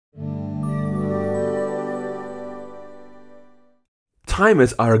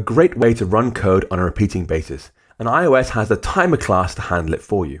Timers are a great way to run code on a repeating basis, and iOS has the timer class to handle it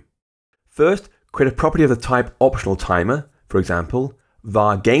for you. First, create a property of the type optional timer. For example,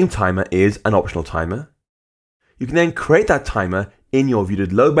 var GameTimer is an optional timer. You can then create that timer in your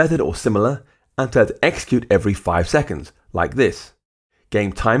viewDidLoad method or similar and tell it to execute every 5 seconds, like this.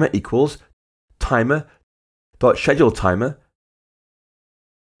 GameTimer equals timer.scheduleTimer,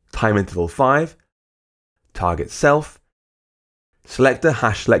 time interval 5, target self, selector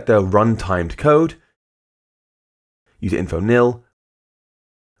 #selector run timed code, user info nil,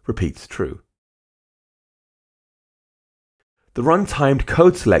 repeats true. The run-timed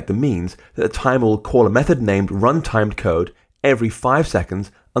code selector means that the timer will call a method named run-timed-code every 5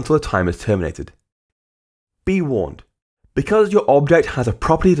 seconds until the timer is terminated. Be warned, because your object has a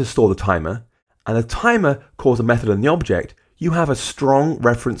property to store the timer, and the timer calls a method in the object, you have a strong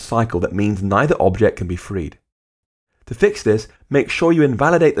reference cycle that means neither object can be freed. To fix this, make sure you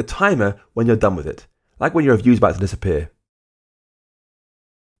invalidate the timer when you're done with it, like when your view is about to disappear.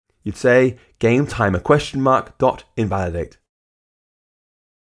 You'd say GameTimer ? Invalidate.